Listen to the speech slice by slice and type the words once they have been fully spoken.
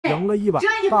赢了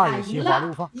100，大爷心花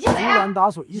路放，竹篮打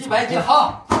水一场空。100就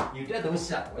好，有这东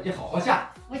西我就好好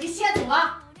下。我就先走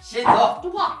了，先走。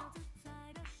主炮，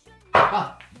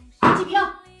啊，骑兵，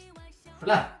出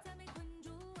来，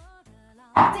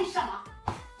再上马，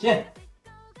进，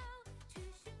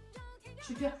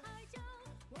出去，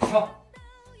上，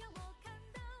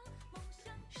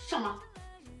上马，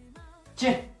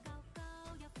进，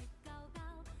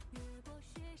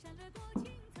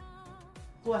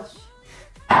过去，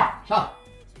上，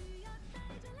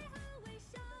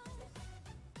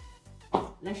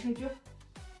来升车，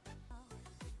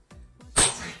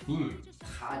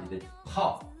他你的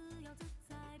炮，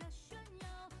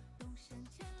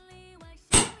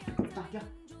打着，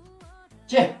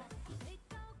进，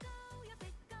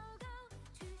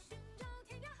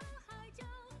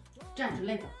站着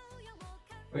来的，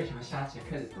为什么下棋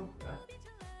开始懂了？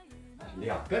那是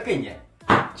2个概念，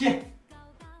进，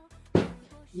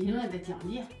赢了的奖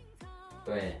励，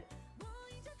对，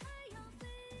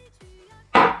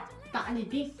打你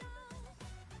兵，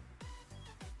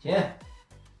进，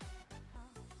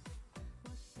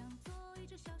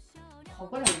跑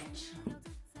过来也吃，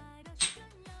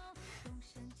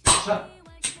上，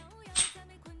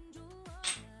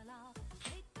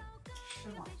吃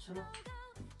马去了，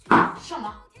上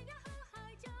马，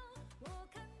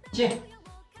进，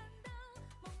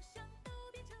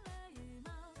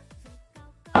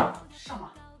上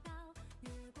马，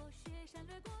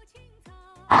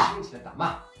升起来打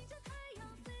骂，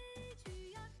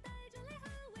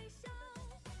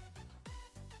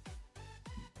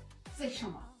再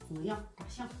上马，怎么样？打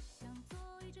象，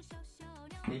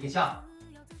一个象，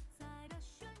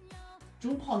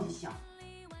中炮一象，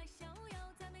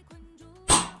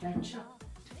来吃，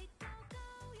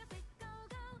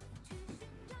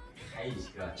开一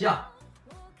个将，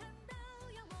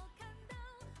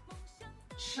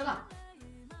吃了，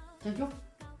将就，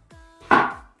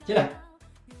进来，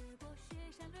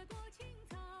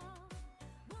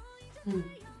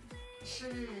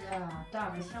是啊，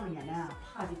大个象眼呢，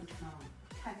怕就不成，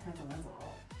看看怎么走。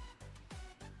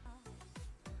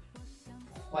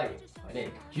坏的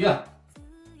感觉，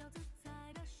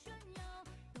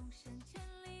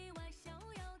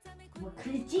我可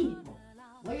以进一步，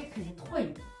我也可以退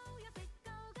一步。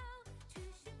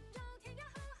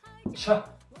吃，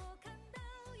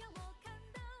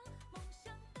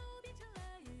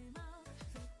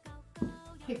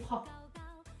退炮，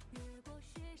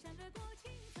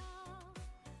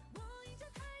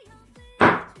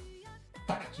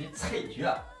大局菜局，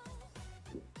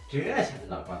这下子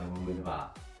脑瓜子嗡嗡的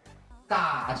吧？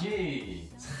大局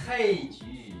菜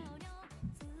局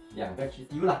，2个局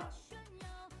丢了，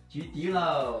局丢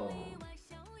喽，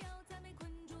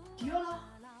丢了，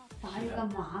打一个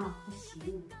马不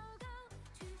行。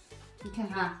你看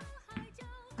看，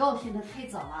高兴的太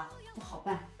早了，不好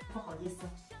办，不好意思。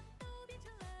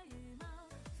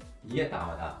你也打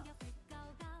我的？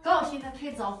高兴的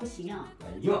太早不行啊。哎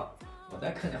呦，我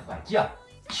在看着缓急啊，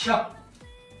枪，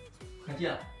快进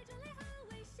了，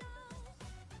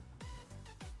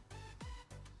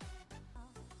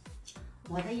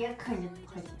我的也可以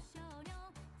快点。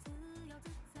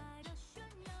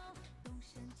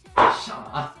上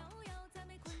马，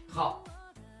好，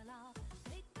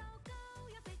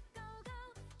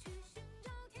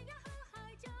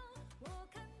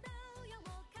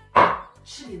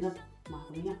吃你的马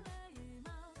怎么样？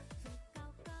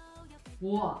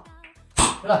哇，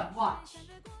出来，我去，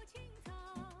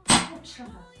不吃了，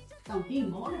当病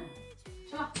猫了，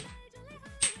是吧？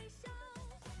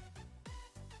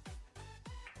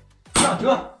上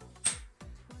车，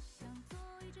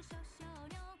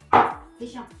飞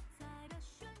象，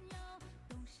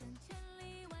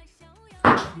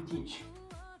冲进去，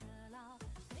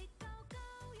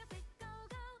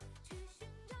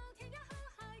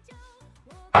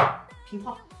平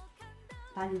炮，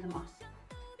打你的马。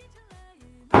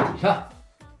底上，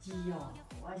哎呦，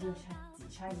我就是底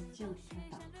下一进全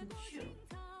打出去了。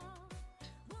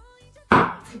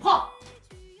退炮，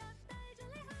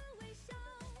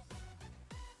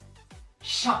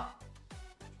上，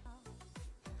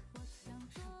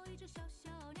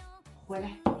回来，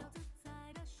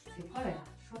退炮来了，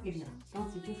说给你了，刚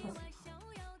才就说退炮。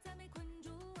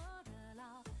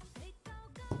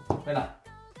回来，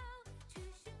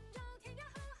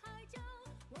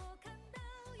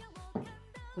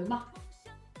回马，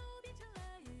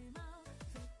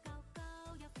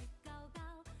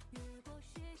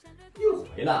又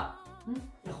回了，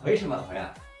你回什么回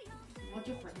啊？我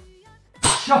就回。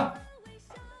上，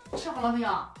吃好了没有？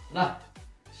来，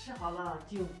吃好了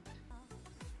就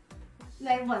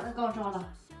来我的高招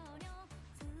了。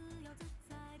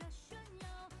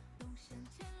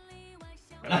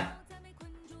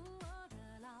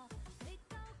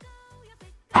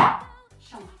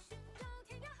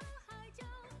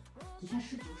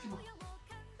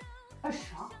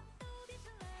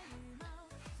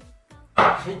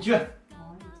黑局。哎呀，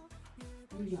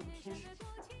有2天时间。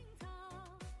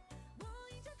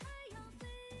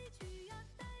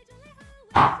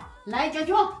来将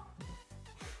军。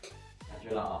下局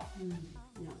了啊。2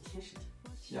天时间。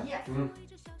行。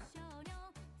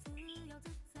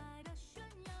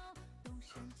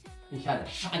你现在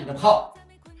杀你的炮。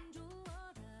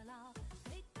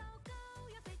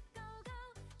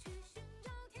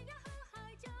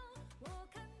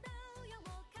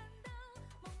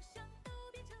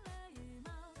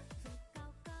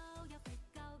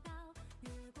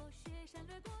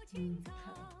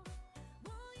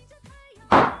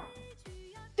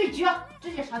对局，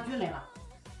直接上局来了。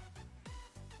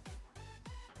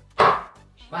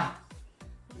吃吧。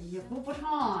也顾不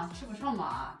上，吃不上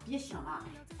嘛，别想了，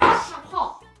下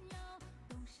炮。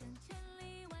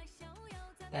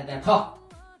带炮，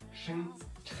生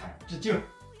产之救。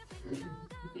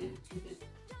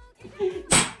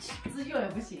自救也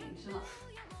不行，是吧？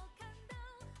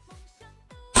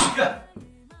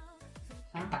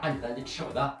打你的，你吃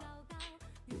我的，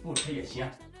你不吃也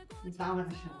行。你打我的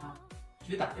什么？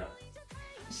局打掉了。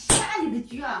下你的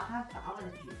局啊，还打我的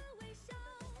局？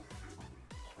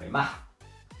回嘛。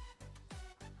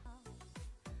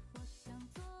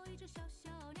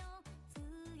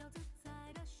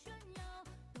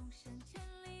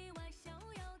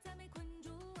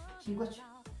拼过去。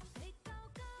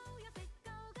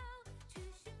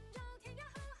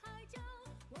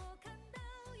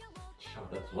吃我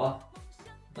的卒，我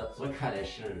的卒看来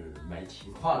是没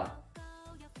情况了。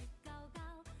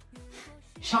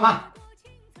上马。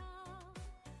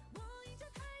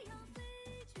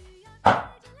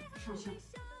上象。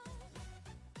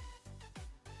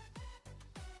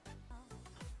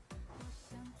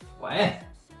喂。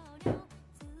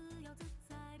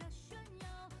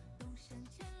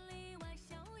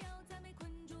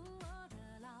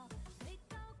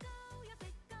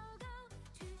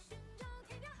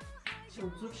就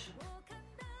猪吃。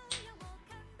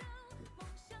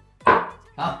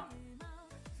啊。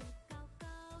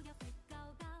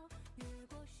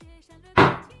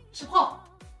吃炮。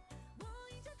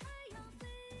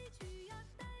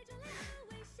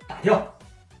打掉。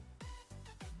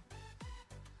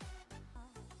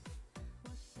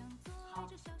好，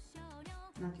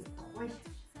那就拖一下。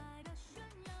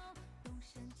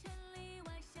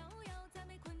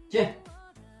进。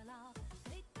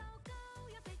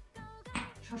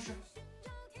尝试。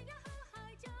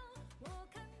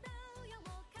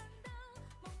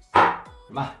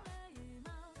什么？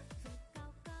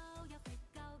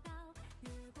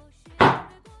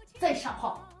再上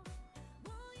炮。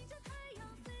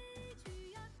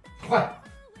坏。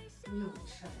又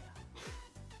吃了呀。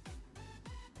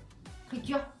黑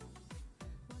局。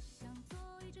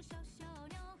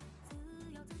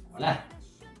我来。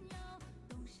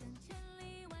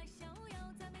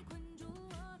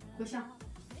回象。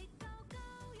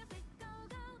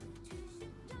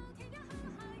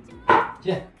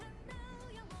进。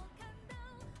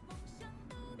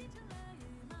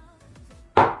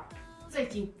再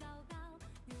进。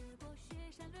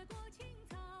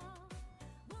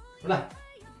出来。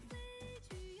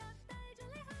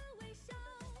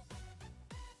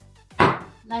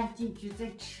来进局再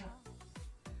吃。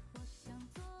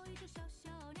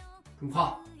跟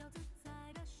炮。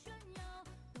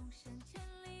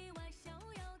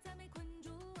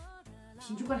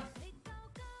拼局过来。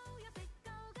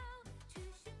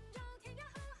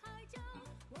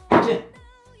进。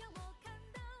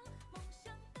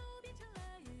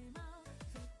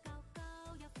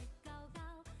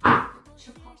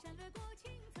吃炮。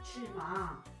吃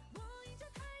马。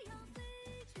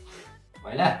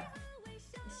回来。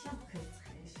象不可以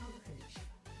踩，象不可以吃。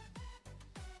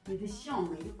你的象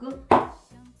没有根，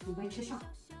你没吃象。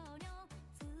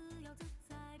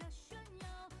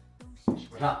吃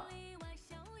不上。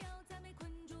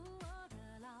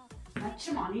那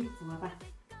吃马呢？怎么办？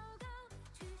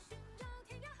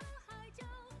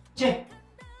进。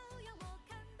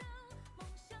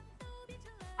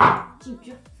进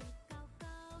局。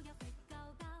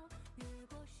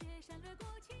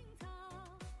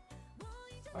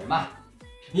回嘛。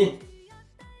吃拼。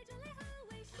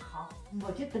好，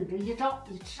我就等着一招，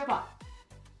你吃吧。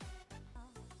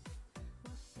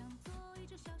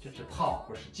这是炮，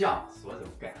不是将，所走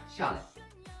改下来。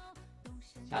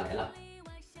下来了。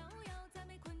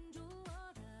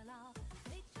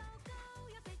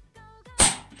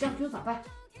将军咋办？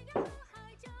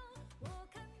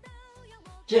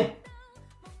进。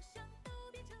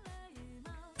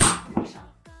上。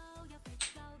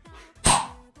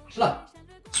是了。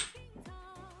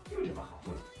就这么好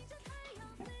混。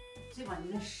就把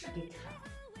你的事给砍了。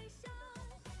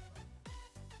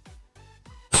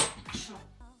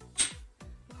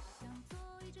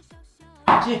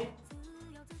进。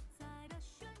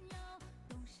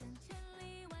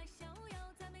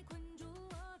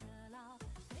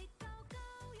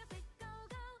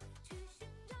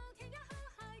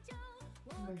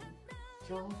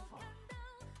招法，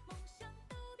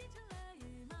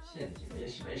现在就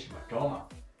没什么招嘛，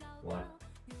我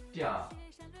这样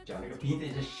将这个兵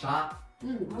得是杀，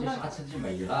这杀车就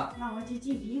没了。那我就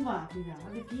进兵吧，对吧？我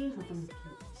这兵可不能丢。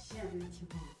现在的情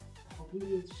况，跑兵的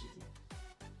时间。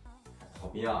跑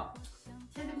兵啊！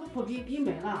现在不跑兵，兵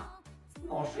没了。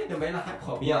老睡都没了，还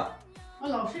跑兵啊？我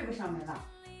老睡不上没了。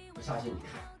不相信你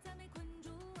看。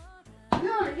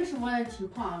那有什么情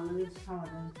况能上我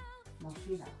的老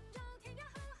睡的？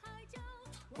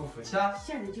不服气啊？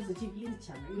现在就是进兵的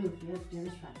前面，没有别的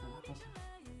选择了，好像。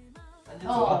那就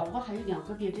走吧。我还有2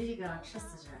个兵，这一个吃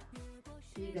死只，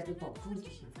这一个得保住就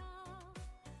行了。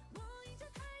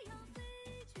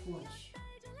我去，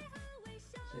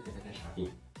现在在杀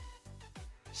兵，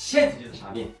现在就是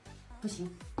杀兵。不行，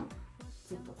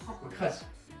走不跑。不客气，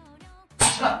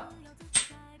吃了。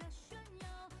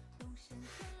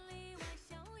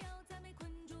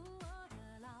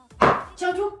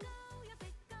将军。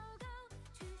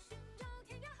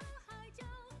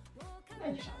那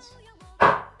你上去，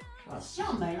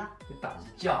象没了，你打一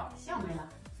将，象没了，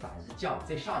打一将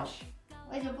再上去。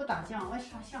我就不打将，我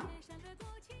杀象，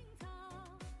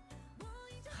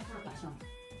还不是打象。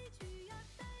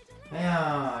哎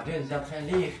呀，这将太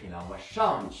厉害了，我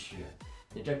上去，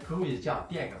你这勾一将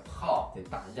垫个炮，再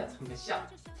打一将蹭个象，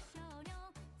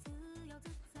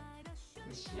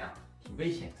不行啊，挺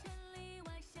危险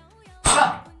的。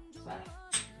上，算了，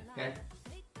该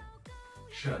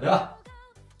舍得。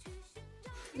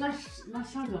那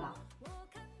象掉了，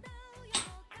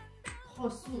炮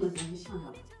速了等于象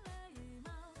掉了。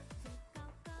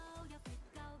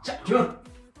将军，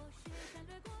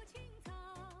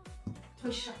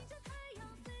退士。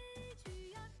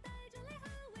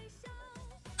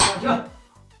将军，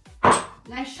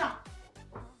来上。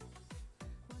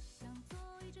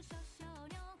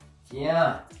进。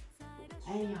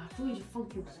哎呀，终于放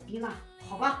给我的兵了，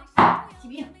好吧，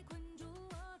进兵。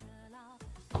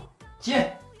进。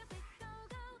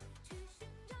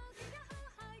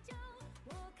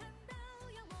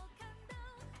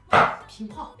平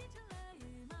炮。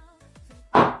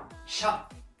上。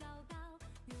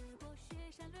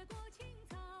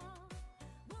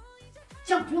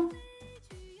将军。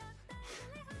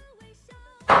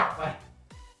快。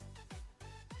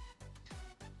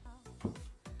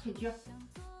退车。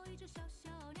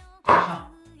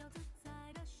上。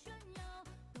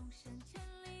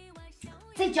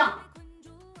再将。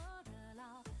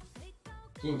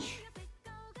进去。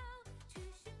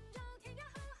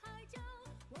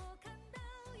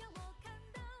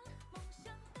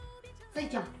再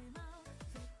将。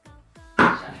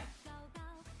下来。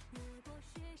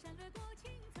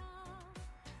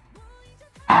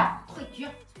退车。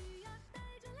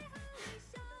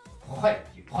快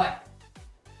一快。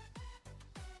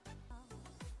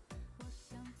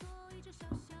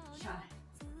下来。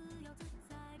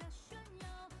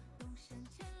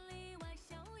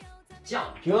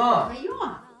将军。没用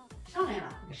啊，上来了。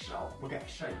少不该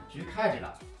上一局看着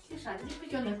了。这啥？你不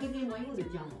觉得跟你没用的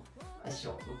将吗？那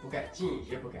小卒不敢进，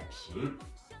也不敢平，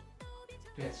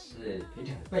这次非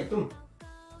常的被动，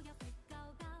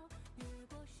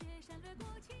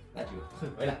那就退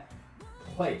回来，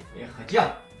退回合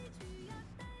将。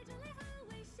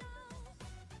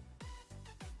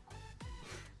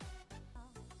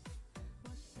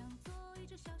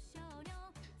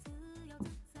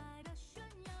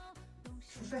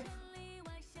出帅。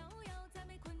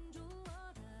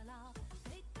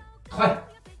退。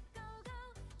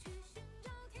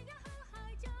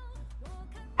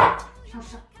上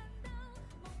士。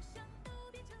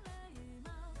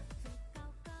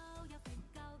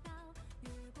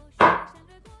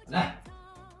来。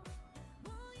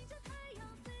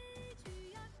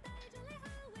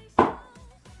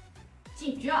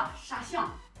进局杀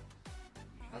象。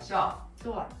杀象。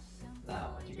对。那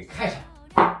我就给看上，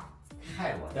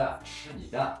看我的，吃你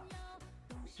的，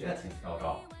这才是高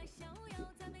招。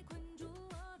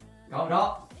高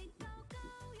招。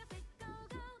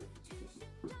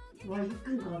我有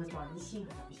更高的招，你信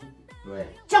还是不信？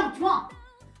对。将军。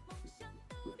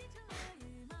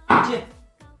进。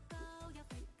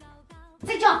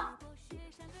再将。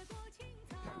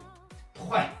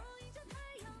退。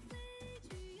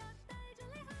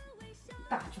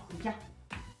大局回家。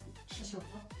吃小子。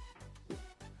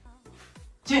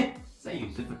进。再有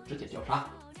一步直接交叉，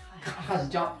咔嚓一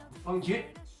将封局，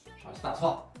上去大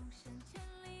错。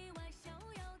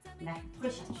来，退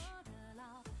下去。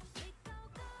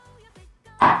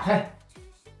嘿，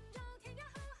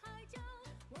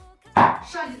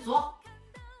上一组，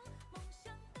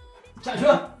下去。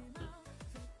上。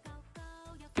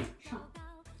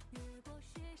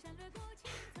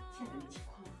现在没情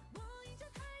况了。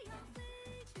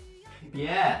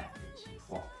别没情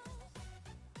况。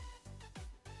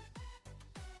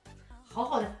好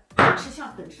好的吃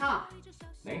相等上。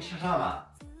能吃上吗？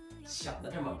想的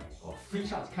这么美，我非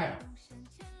上去看上。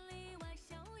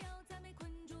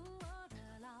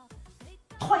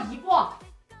退一步。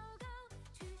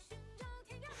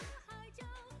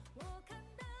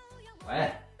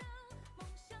喂。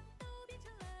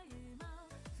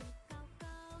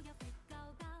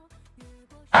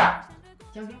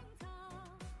将军。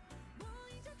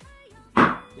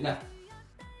你呢？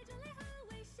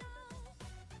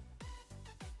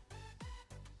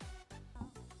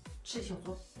吃小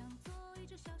桌。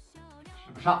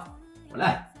吃不上，我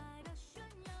来。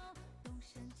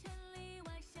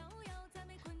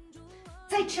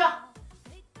再吃。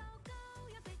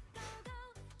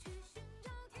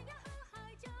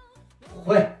不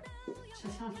会。吃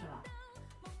上去了。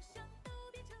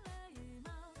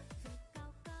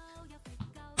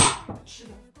吃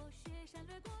掉。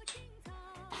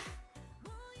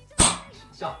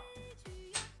笑。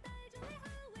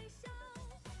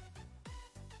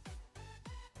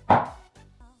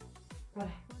过来。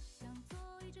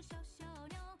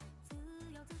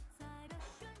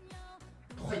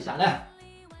退下来。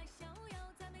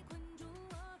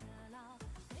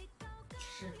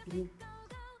吃兵。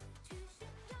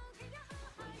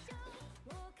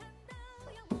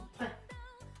退。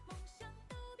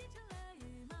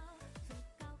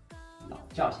老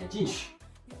将先进去。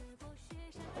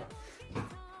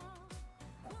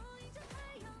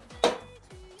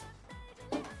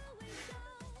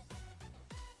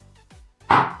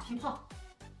停炮。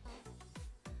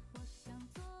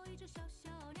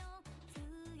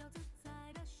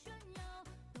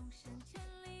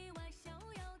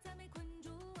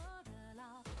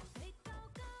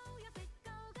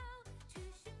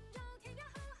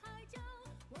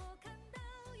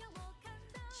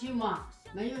亲们，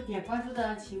没有点关注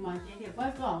的亲们点点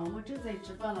关注啊！我们正在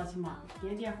直播了，亲们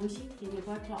点点红心，点点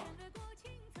关注。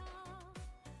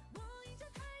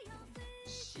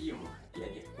亲们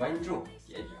点点关注，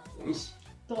点点红心。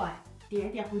对，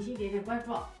点点红心，点点关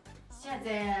注。现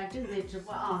在正在直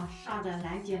播啊，上的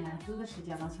蓝键蓝头的时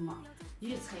间了，亲们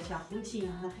预测一下红旗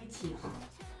赢还是黑旗赢？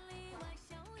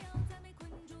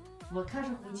我看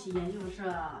是红旗赢，就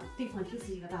是对方就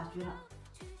是一个大局了。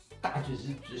大局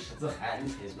一局十字海，你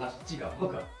猜那是几个5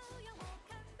个？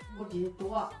我比你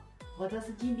多，我这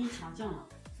是金兵强将了。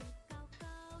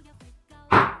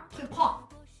退炮。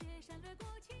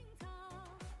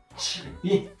吃领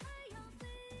兵。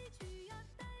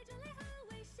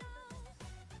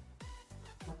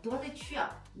我多的去，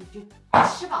你就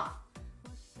吃吧。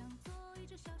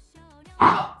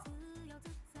好。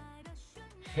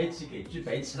黑棋给局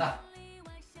白棋了。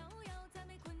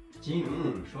金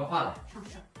龙说话了。上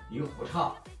手。有虎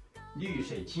唱，绿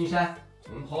水青山，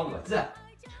红袍裸字，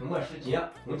沉默是金，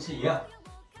红旗赢。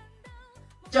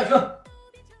将军。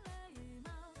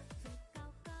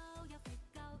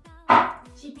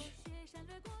进去。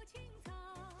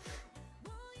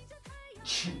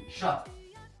吃你上。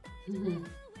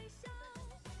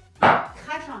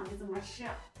看上你怎么吃？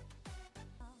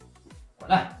我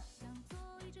来。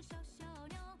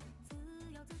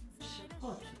吃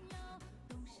炮去。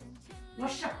我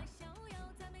是。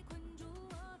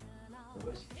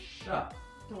我是。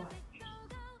对。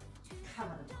看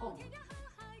我的炮吗？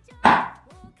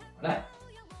我来。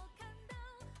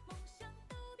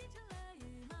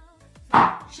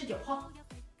19炮。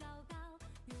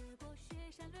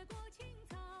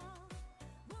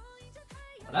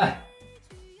我来。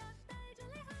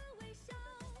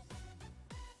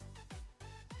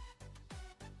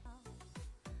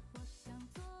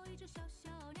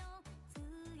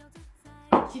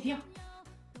起停。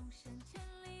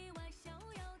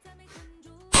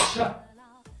是。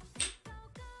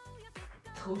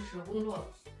投石攻落，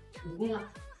成功了，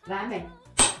完美，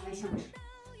来相持。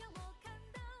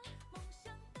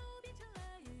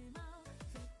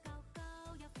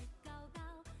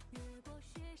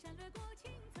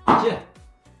进。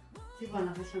最把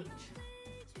那个相给吃了。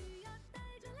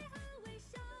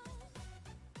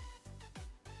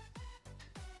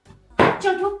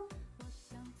将军。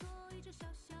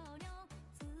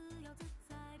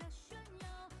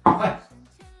快。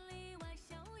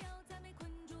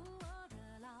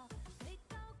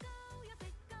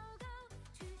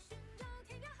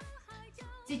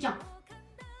再将。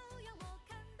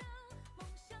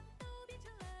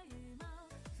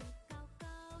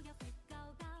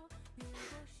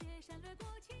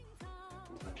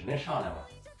我只能上来嘛，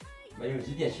没有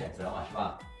一点选择嘛，是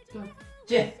吧？对。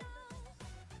进。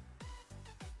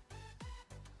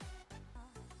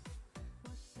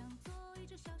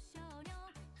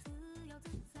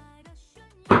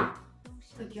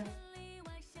退局。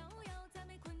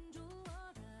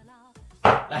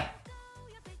来。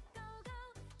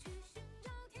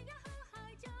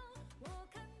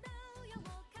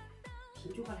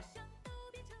平局过来。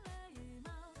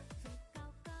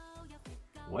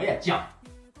我也降。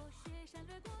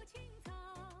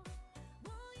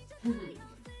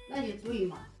那就对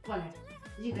嘛，过来，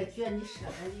一个局你舍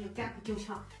得，你就赶快丢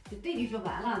枪，就对局就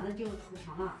完了，那就投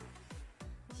降了，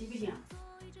行不行？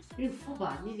认输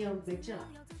吧，你就没治了。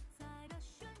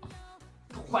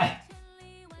坏。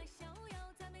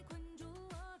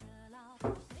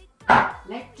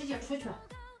来，直接出去。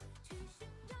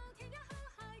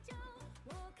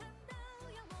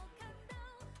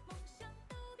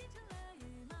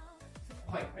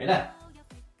快回来。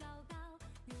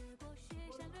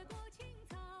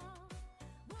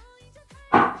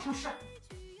上市。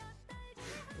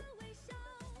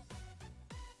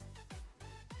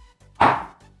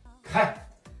开。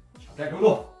挑战中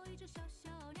路。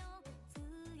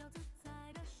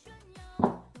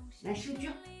来升局。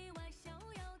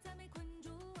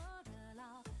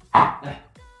来。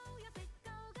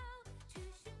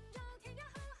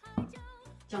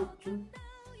将军。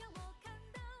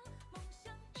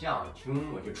将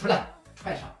军我就出来，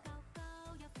踹上。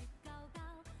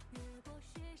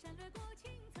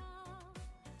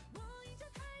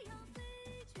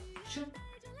升。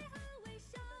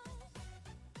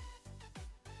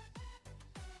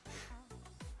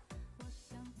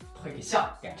退给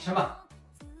下，敢吃吗？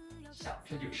想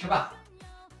吃就吃吧。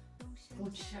不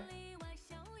吃。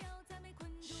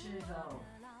吃了。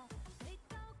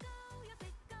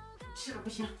吃了不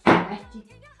行，来进。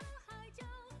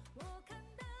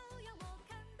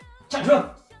将军。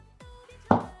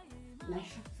来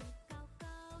上。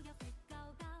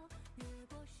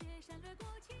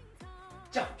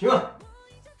将军。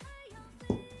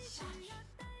下去。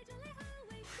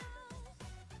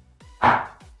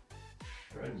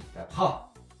吃你的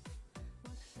炮。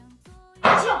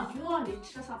将军啊，你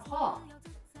吃啥炮？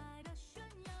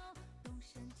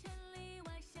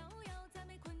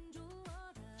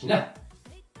进来。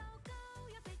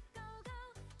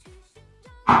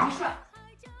你帅。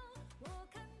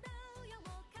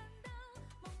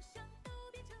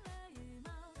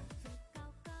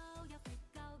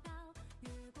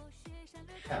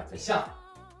看我的下。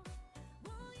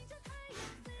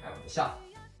看我的下。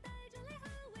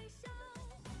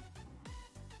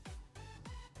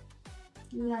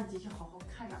那你就好好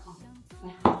看着啊，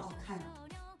来好好看着。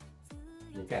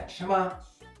你敢吃吗？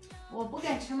我不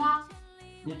敢吃吗？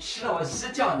你吃了我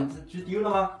一将，你局丢了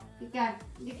吗？你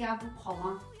敢不跑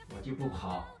吗？我就不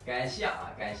跑。感谢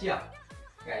啊，感谢，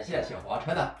感谢小黄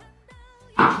车的，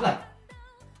出来。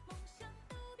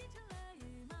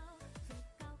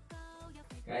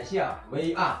感谢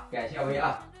VR， 感谢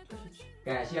VR，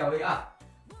 感谢 VR，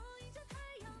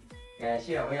 感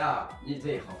谢 VR， 你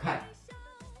最好看。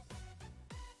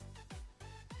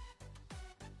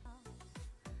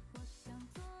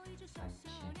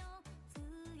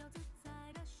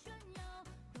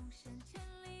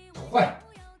坏，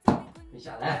没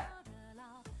下来。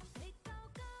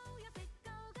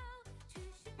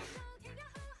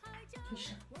退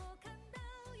士。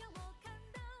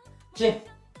进。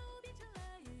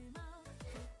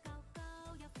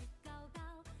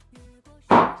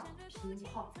平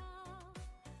炮。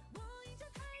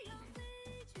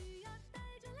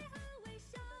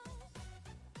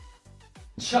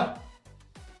枪。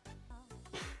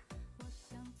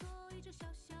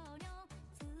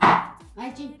来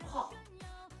进炮。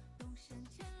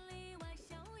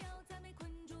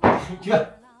平局。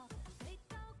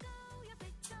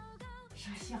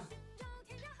杀象。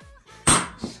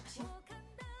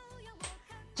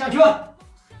将军。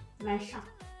来上。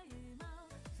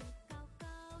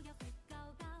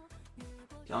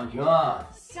将军。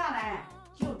下来，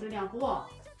就这两步。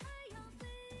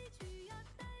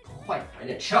快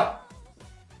点吃。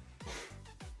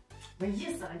没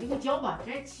意思了，你给我教吧，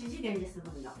这棋一点意思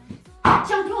都没有。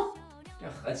将军。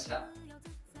这和棋啊，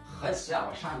和棋啊，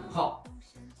我杀你炮，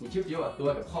你就比我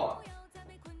多个炮啊！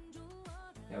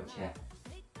来我钱。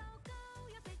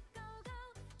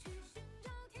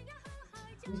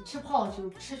你吃炮就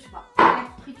吃去吧，来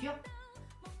退局。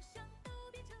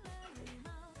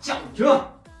将军。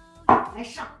来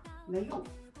上，没用，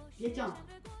别将了。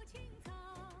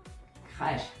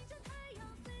开始。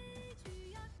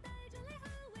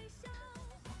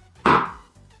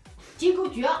金钩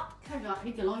局，看着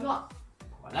黑金老药。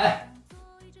我来。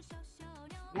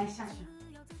来下去。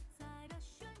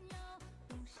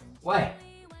喂，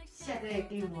现在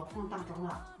给我放大招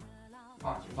了。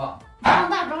放就放。放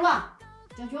大招了，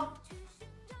将军。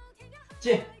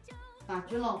进。打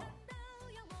局了，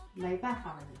没办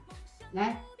法了你。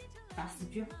来，打4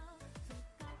局。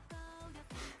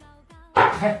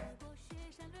开。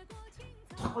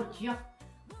好局。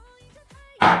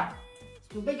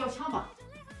准备交枪吧。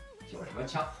交什么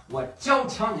枪？我交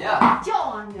枪你啊！交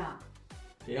啊你！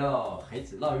只要孩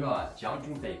子老远将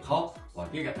军北跑，我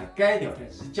给他改掉这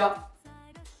一将，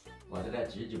我这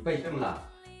局就被动了，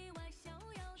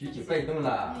局就被动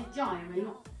了。你将也没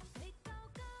用。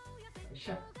没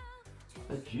事，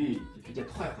我的局就直接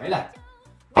退回来。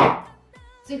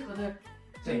最后的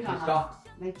最后一招，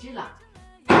来局了，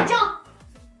将。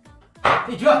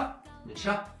对局，你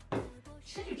吃。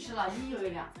吃就吃了，你以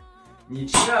为了？你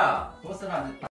吃啊，不是让你打。